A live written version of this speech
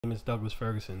name is Douglas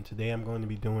Ferguson. Today I'm going to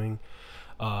be doing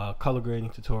a color grading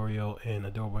tutorial in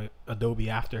Adobe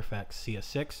After Effects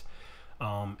CS6.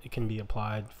 It can be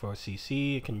applied for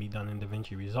CC, it can be done in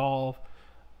DaVinci Resolve,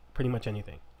 pretty much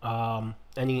anything.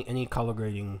 Any color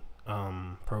grading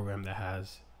program that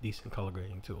has decent color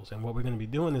grading tools. And what we're going to be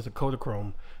doing is a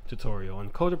Kodachrome tutorial.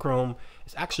 And Kodachrome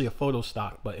is actually a photo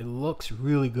stock, but it looks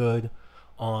really good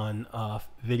on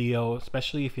video,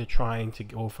 especially if you're trying to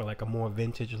go for like a more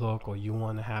vintage look, or you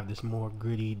want to have this more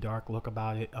gritty, dark look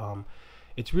about it.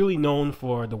 It's really known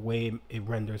for the way it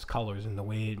renders colors and the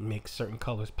way it makes certain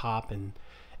colors pop and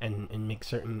makes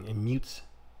certain, it mutes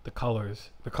the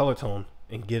colors, the color tone,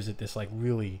 and gives it this like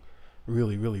really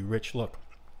rich look.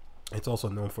 It's also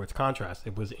known for its contrast.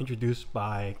 It was introduced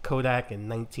by Kodak in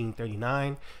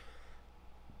 1939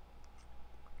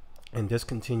 and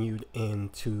discontinued in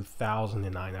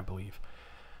 2009, I believe.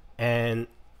 And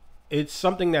it's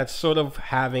something that's sort of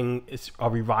having a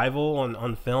revival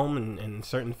on film and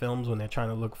certain films when they're trying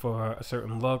to look for a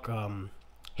certain look.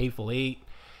 Hateful Eight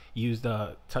used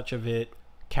a touch of it.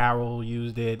 Carol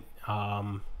used it.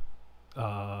 Man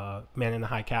in the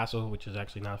High Castle, which is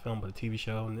actually not a film but a TV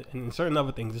show, and certain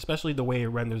other things, especially the way it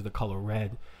renders the color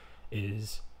red,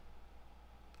 is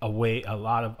a way a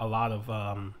lot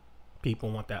of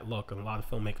people want that look, and a lot of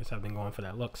filmmakers have been going for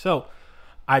that look. So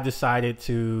I decided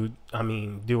to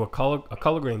do a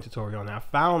color grading tutorial, and I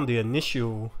found the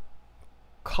initial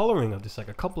coloring of this like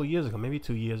a couple of years ago, maybe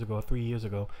 2 years ago or 3 years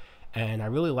ago, and I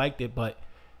really liked it. But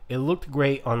it looked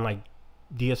great on like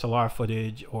DSLR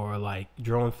footage or like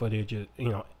drone footage. It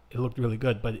looked really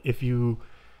good. But if you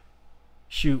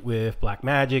shoot with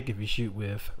Blackmagic, if you shoot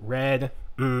with red,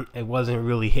 it wasn't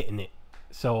really hitting it.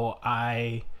 So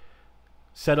I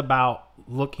set about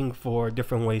looking for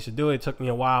different ways to do it. It took me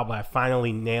a while, but I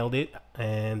finally nailed it,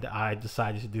 and I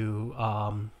decided to do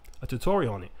a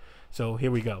tutorial on it. So here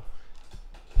we go.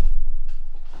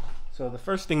 So the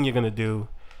first thing you're gonna do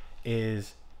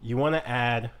is you want to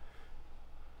add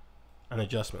an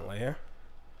adjustment layer.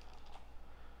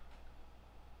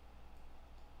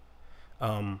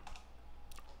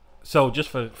 So just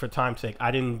for time's sake,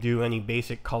 I didn't do any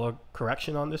basic color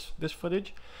correction on this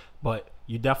footage, but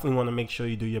you definitely want to make sure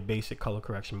you do your basic color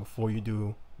correction before you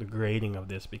do the grading of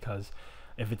this, because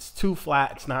if it's too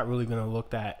flat, it's not really going to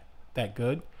look that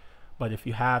good. But if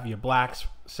you have your blacks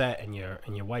set and your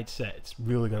whites set, it's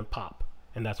really going to pop,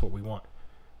 and that's what we want.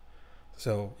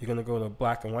 So you're going to go to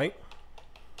black and white.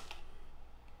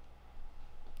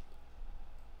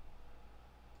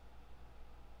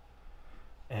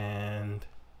 And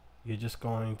you're just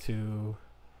going to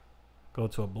go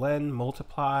to a blend,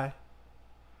 multiply.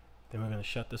 Then we're going to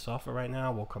shut this off for right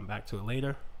now. We'll come back to it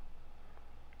later.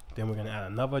 Then we're going to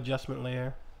add another adjustment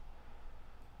layer,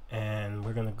 and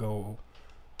we're going to go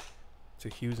to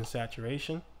hues and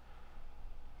saturation.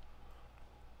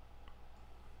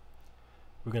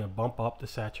 We're going to bump up the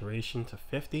saturation to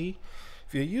 50.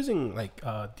 If you're using like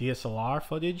DSLR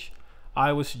footage,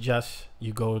 I would suggest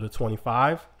you go to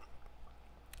 25.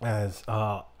 As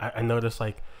I noticed,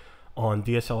 like on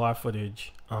DSLR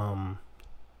footage,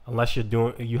 unless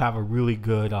you have a really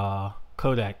good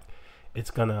codec,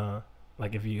 it's gonna,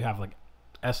 like if you have like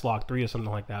S-Log3 or something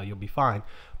like that, you'll be fine.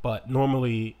 But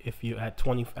normally if you at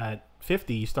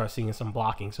 50, you start seeing some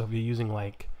blocking. So if you're using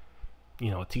like a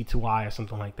T2i or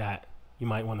something like that, you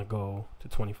might want to go to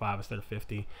 25 instead of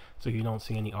 50, so you don't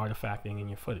see any artifacting in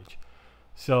your footage.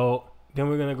 So then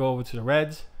we're gonna go over to the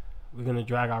reds. We're going to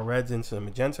drag our reds into the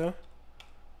magenta,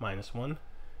 -1.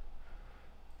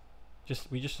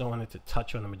 We just don't want it to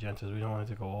touch on the magentas. We don't want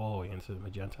it to go all the way into the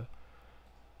magenta.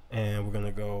 And we're going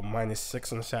to go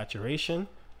 -6 on the saturation.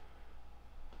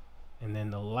 And then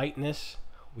the lightness,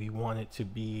 we want it to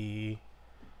be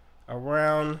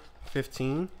around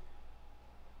 15.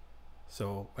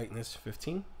 So lightness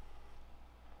 15.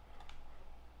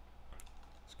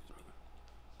 Excuse me.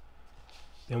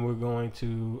 Then we're going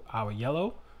to our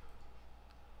yellow.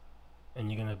 And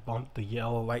you're going to bump the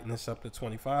yellow lightness up to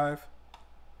 25.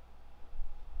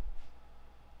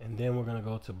 And then we're going to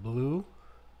go to blue,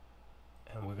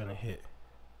 and we're going to hit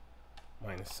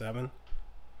 -7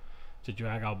 to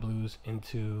drag our blues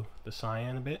into the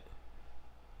cyan a bit.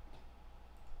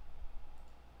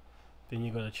 Then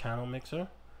you go to channel mixer.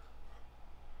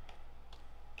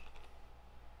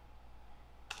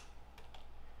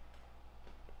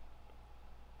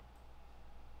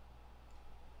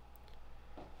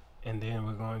 And then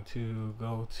we're going to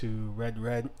go to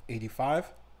red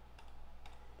 85,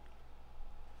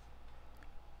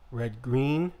 red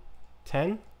green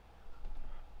 10,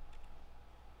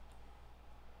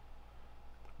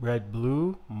 red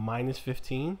blue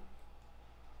 -15,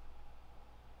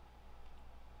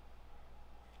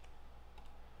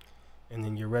 and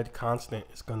then your red constant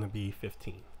is going to be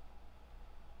 15.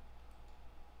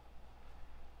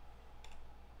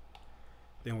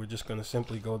 Then we're just going to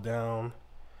simply go down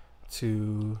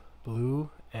to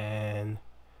blue, and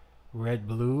red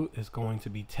blue is going to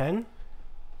be 10.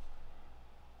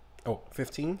 Oh,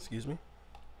 15, excuse me.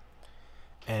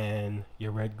 And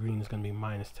your red green is going to be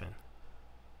minus 10.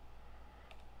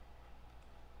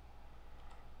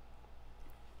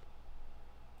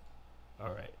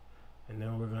 All right, and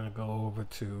then we're going to go over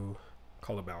to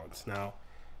color balance. Now,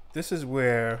 this is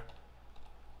where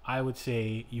I would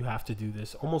say you have to do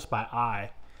this almost by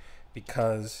eye,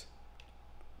 because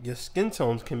your skin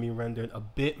tones can be rendered a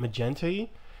bit magenta-y.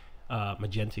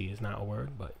 Magenta is not a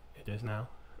word, but it is now.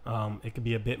 It could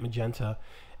be a bit magenta,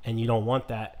 and you don't want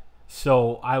that.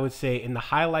 So I would say in the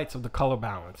highlights of the color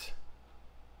balance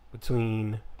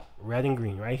between red and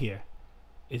green right here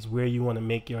is where you want to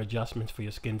make your adjustments for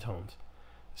your skin tones.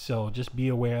 So just be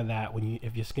aware that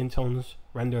if your skin tones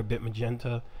render a bit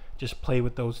magenta, just play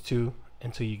with those two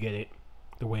until you get it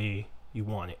the way you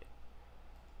want it.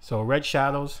 So red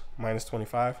shadows, minus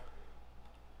 25.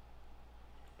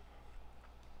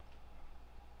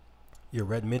 Your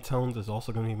red midtones is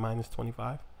also going to be minus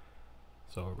 25.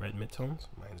 So red midtones,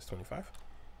 minus 25.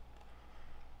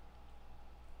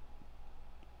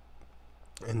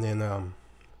 And then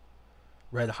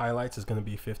red highlights is going to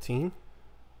be 15.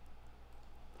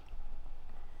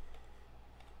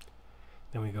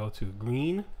 Then we go to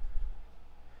green,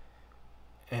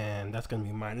 and that's going to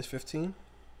be minus 15.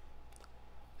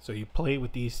 So you play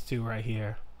with these two right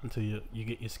here until you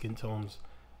get your skin tones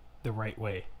the right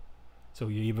way. So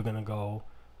you're either going to go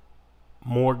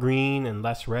more green and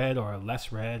less red, or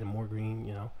less red and more green,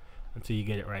 you know, until you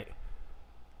get it right.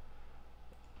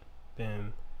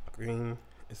 Then green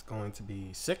is going to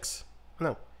be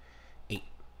 8.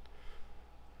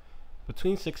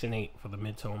 Between 6 and 8 for the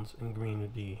midtones, and green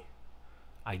would be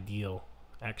ideal.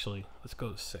 Actually, let's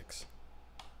go to 6.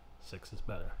 6 is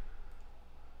better.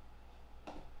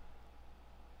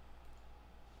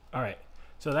 All right,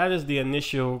 so that is the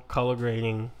initial color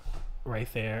grading right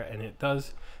there, and it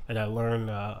does that I learned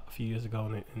a few years ago,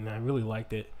 and I really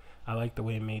liked it. I liked the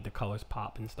way it made the colors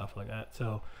pop and stuff like that.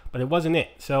 So, but it wasn't it.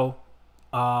 So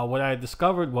what I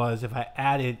discovered was if I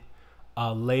added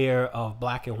a layer of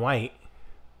black and white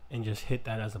and just hit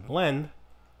that as a blend,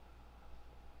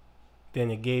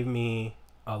 then it gave me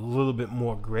a little bit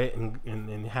more grit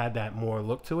and had that more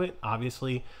look to it.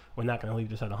 Obviously, we're not going to leave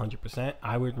this at 100%.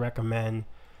 I would recommend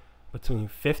between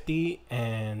 50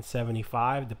 and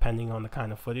 75, depending on the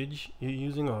kind of footage you're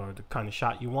using or the kind of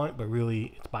shot you want, but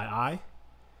really it's by eye.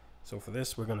 So for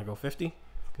this, we're going to go 50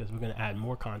 because we're going to add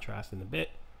more contrast in a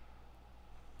bit.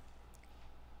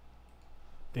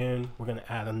 Then we're going to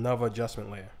add another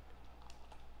adjustment layer.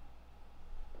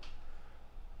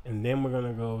 And then we're going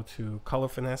to go to Color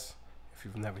Finesse. If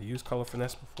you've never used Color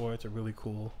Finesse before, it's a really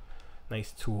cool,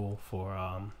 nice tool for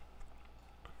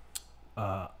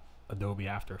Adobe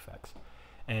After Effects.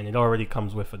 And it already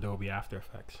comes with Adobe After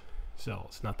Effects. So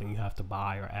it's nothing you have to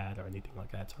buy or add or anything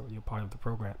like that. It's already a part of the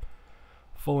program.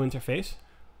 Full interface.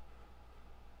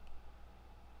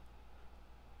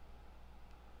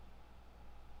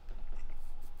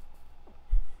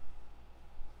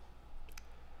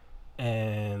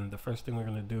 And the first thing we're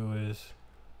going to do is,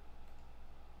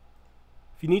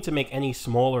 if you need to make any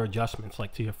smaller adjustments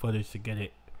like to your footage to get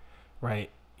it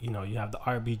right, you know, you have the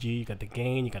RBG, you got the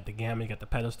gain, you got the gamma, you got the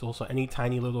pedestal. So any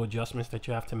tiny little adjustments that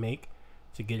you have to make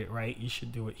to get it right, you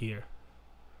should do it here.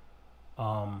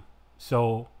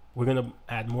 So we're going to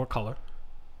add more color.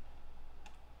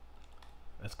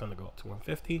 That's going to go up to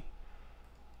 150.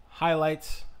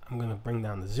 Highlights, I'm going to bring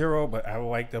down to 0, but I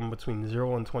like them between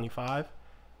 0 and 25.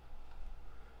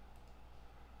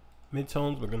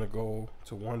 Midtones, we're going to go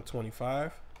to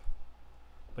 125.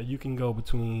 But you can go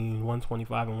between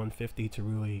 125 and 150 to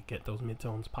really get those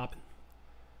midtones popping.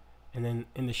 And then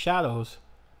in the shadows,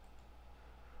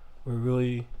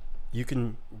 you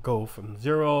can go from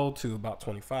 0 to about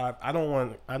 25. I don't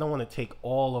want to take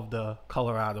all of the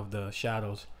color out of the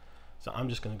shadows, so I'm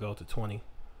just going to go to 20.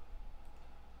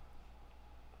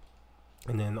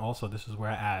 And then also this is where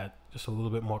I add just a little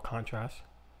bit more contrast.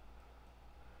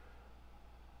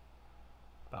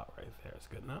 About right there is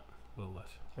good. Not a little less.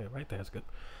 Yeah, right there is good.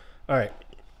 All right,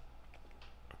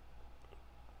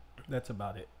 that's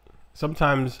about it.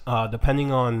 Sometimes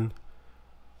depending on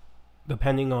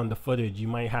the footage, you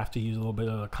might have to use a little bit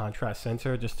of a contrast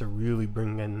sensor just to really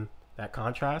bring in that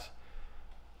contrast.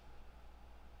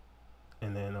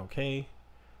 And then okay,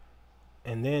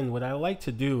 and then what I like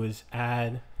to do is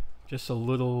add just a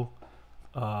little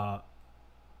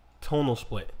tonal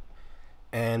split,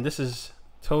 and this is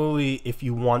totally, if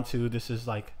you want to, this is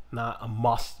like not a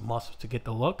must to get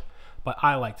the look, but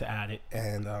I like to add it.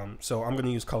 And so I'm going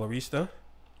to use Colorista,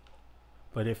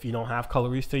 but if you don't have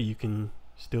Colorista, you can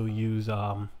still use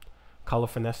Color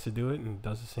Finesse to do it, and it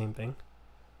does the same thing.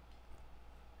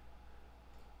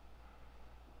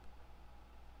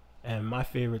 And my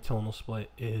favorite tonal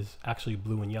split is actually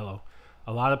blue and yellow.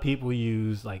 A lot of people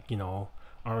use, like, you know,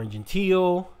 orange and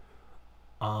teal.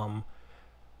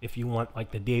 If you want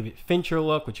like the David Fincher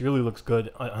look, which really looks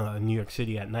good in New York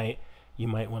City at night, you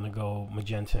might want to go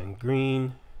magenta and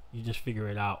green. You just figure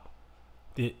it out.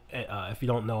 If you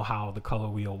don't know how the color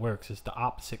wheel works, it's the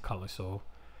opposite color. So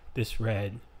this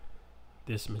red,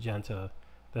 this magenta,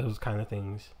 those kind of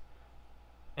things.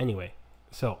 Anyway,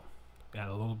 so got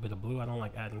a little bit of blue. I don't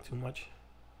like adding too much.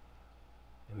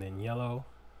 And then yellow.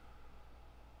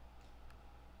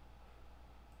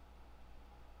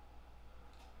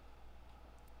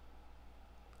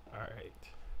 All right.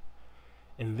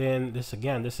 And then this,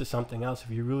 again, this is something else.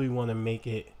 If you really want to make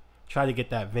it, try to get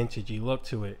that vintagey look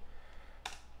to it,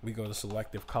 we go to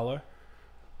selective color.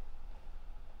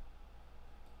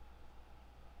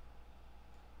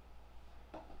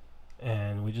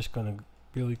 And we're just going to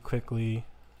really quickly,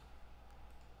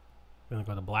 going to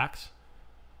go to blacks.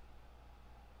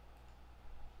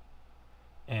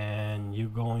 And you're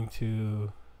going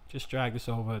to just drag this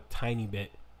over a tiny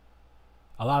bit.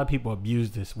 A lot of people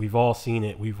abuse this. We've all seen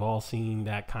it. We've all seen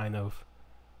that kind of,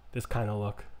 this kind of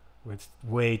look where it's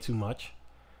way too much.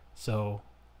 So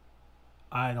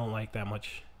I don't like that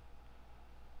much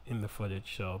in the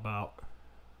footage. So about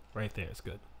right there is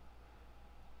good.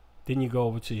 Then you go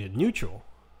over to your neutral.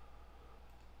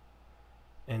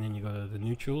 And then you go to the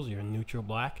neutrals, you're in neutral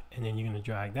black. And then you're going to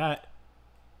drag that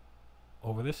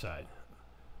over this side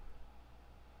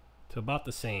to about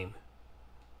the same.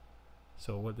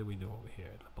 So what did we do over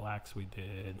here? The blacks, we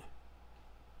did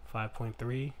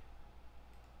 5.3. So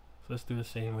let's do the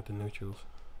same with the neutrals.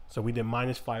 So we did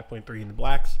minus 5.3 in the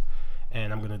blacks,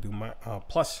 and I'm going to do my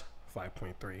plus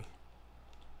 5.3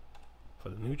 for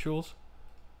the neutrals.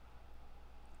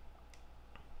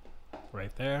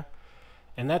 Right there.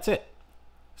 And that's it.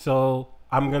 So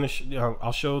I'm going to,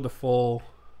 I'll show the full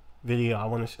video. I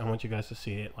want you guys to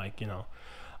see it, like, you know.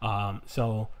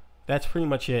 So that's pretty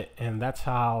much it. And that's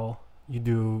how you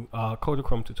do a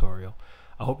Kodachrome tutorial.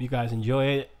 I hope you guys enjoy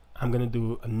it. I'm going to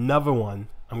do another one.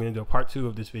 I'm going to do a part 2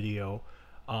 of this video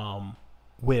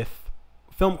with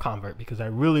Film Convert, because I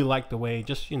really like the way,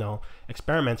 just, you know,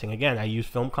 experimenting. Again, I use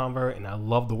Film Convert and I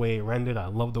love the way it rendered. I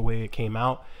love the way it came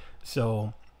out.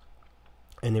 So,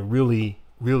 and it really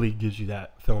gives you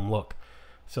that film look.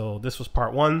 So this was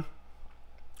part 1.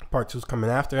 Part 2 is coming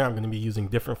after. I'm going to be using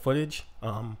different footage.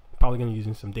 Probably going to be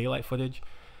using some daylight footage.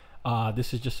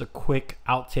 This is just a quick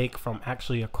outtake from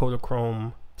actually a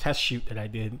Kodachrome test shoot that I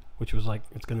did, which was like,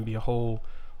 it's going to be a whole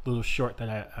little short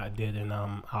that I did, and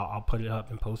I'll put it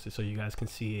up and post it so you guys can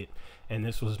see it. And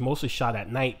this was mostly shot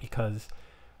at night, because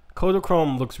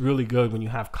Kodachrome looks really good when you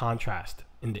have contrast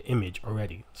in the image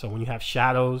already. So when you have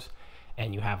shadows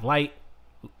and you have light,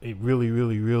 it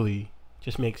really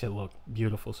just makes it look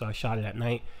beautiful. So I shot it at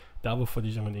night. The other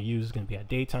footage I'm going to use is going to be at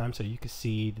daytime, so you can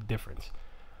see the difference.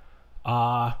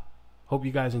 Hope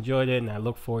you guys enjoyed it, and I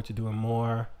look forward to doing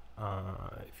more.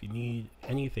 If you need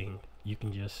anything, you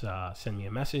can just send me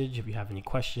a message. If you have any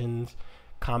questions,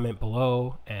 comment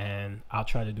below, and I'll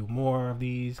try to do more of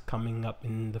these coming up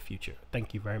in the future.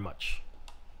 Thank you very much.